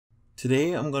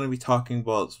Today I'm going to be talking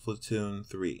about Splatoon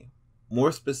 3.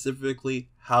 More specifically,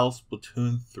 how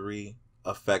Splatoon 3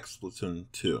 affects Splatoon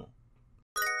 2.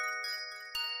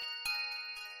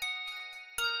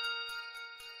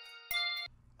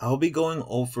 I'll be going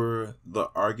over the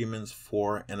arguments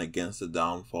for and against the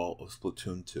downfall of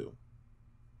Splatoon 2.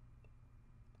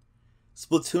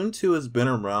 Splatoon 2 has been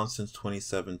around since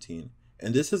 2017,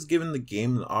 and this has given the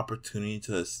game an opportunity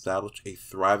to establish a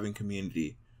thriving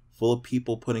community full of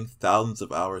people putting thousands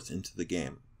of hours into the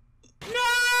game.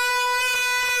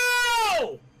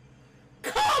 No!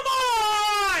 Come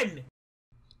on!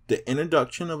 The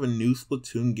introduction of a new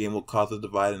Splatoon game will cause a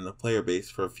divide in the player base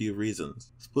for a few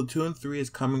reasons. Splatoon 3 is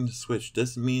coming to Switch.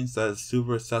 This means that it's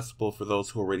super accessible for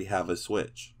those who already have a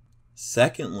Switch.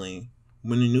 Secondly,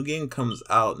 when a new game comes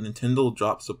out, Nintendo will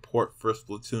drop support for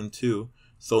Splatoon 2,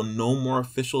 so no more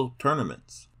official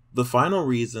tournaments. The final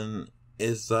reason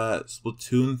is that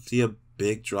Splatoon see a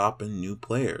big drop in new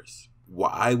players.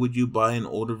 Why would you buy an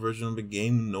older version of a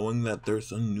game knowing that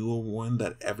there's a newer one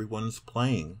that everyone is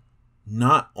playing?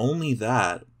 Not only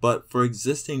that, but for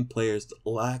existing players, the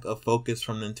lack of focus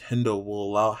from Nintendo will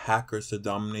allow hackers to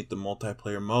dominate the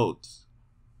multiplayer modes.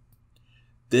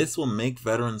 This will make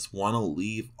veterans want to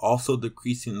leave, also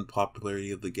decreasing the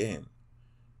popularity of the game.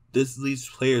 This leaves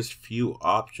players few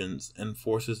options and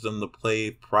forces them to play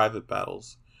private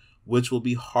battles, which will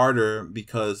be harder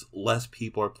because less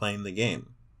people are playing the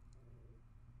game.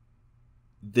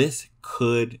 This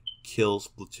could kill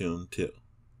Splatoon 2.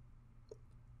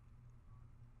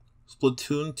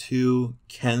 Splatoon 2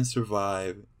 can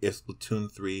survive if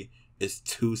Splatoon 3 is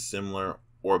too similar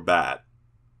or bad.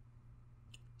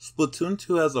 Splatoon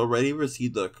 2 has already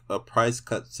received a price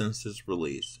cut since its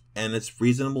release, and it's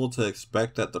reasonable to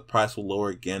expect that the price will lower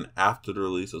again after the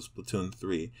release of Splatoon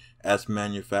 3 as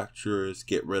manufacturers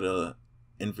get rid of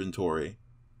inventory.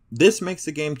 This makes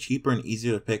the game cheaper and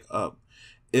easier to pick up.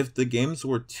 If the games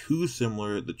were too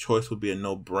similar, the choice would be a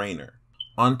no-brainer.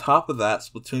 On top of that,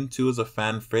 Splatoon 2 is a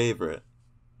fan favorite.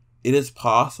 It is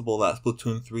possible that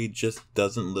Splatoon 3 just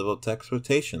doesn't live up to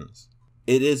expectations.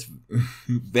 It is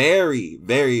very,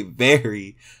 very,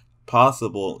 very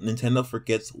possible Nintendo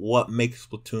forgets what makes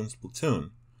Splatoon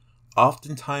Splatoon.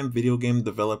 Oftentimes video game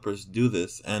developers do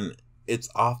this, and it's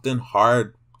often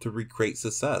hard to recreate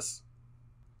success.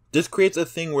 This creates a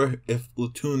thing where if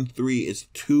Splatoon 3 is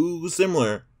too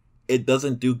similar, it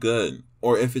doesn't do good.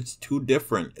 Or if it's too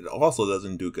different, it also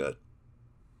doesn't do good.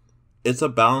 It's a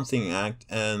balancing act,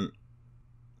 and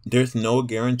there's no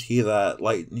guarantee that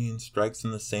lightning strikes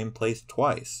in the same place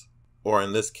twice. Or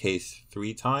in this case,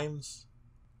 3 times.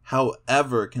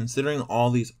 However, considering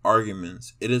all these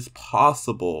arguments, it is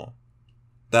possible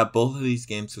that both of these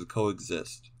games could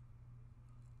coexist.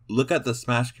 Look at the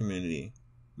Smash community.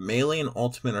 Melee and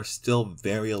Ultimate are still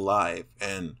very alive,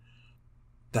 and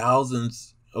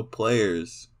thousands of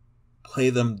players play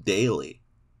them daily.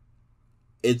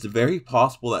 It's very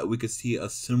possible that we could see a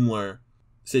similar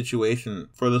situation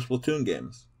for the Splatoon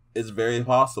games. It's very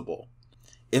possible.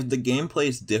 If the gameplay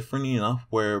is different enough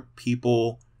where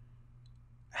people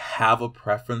have a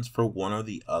preference for one or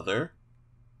the other,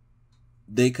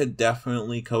 they could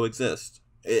definitely coexist.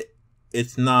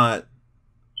 It's not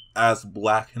as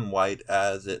black and white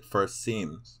as it first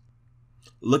seems.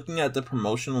 Looking at the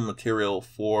promotional material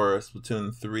for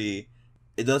Splatoon 3,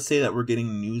 it does say that we're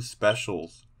getting new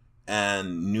specials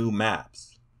and new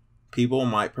maps. People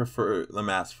might prefer the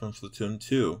maps from Splatoon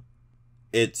 2.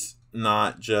 It's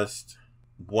not just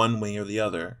one way or the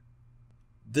other.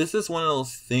 This is one of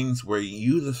those things where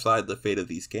you decide the fate of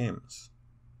these games.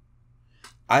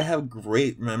 I have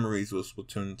great memories with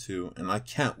Splatoon 2, and I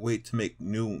can't wait to make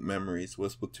new memories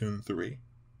with Splatoon 3.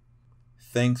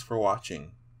 Thanks for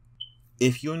watching.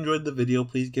 If you enjoyed the video,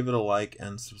 please give it a like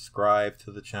and subscribe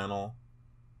to the channel.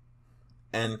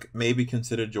 And maybe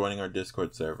consider joining our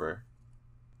Discord server.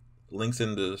 Links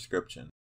in the description.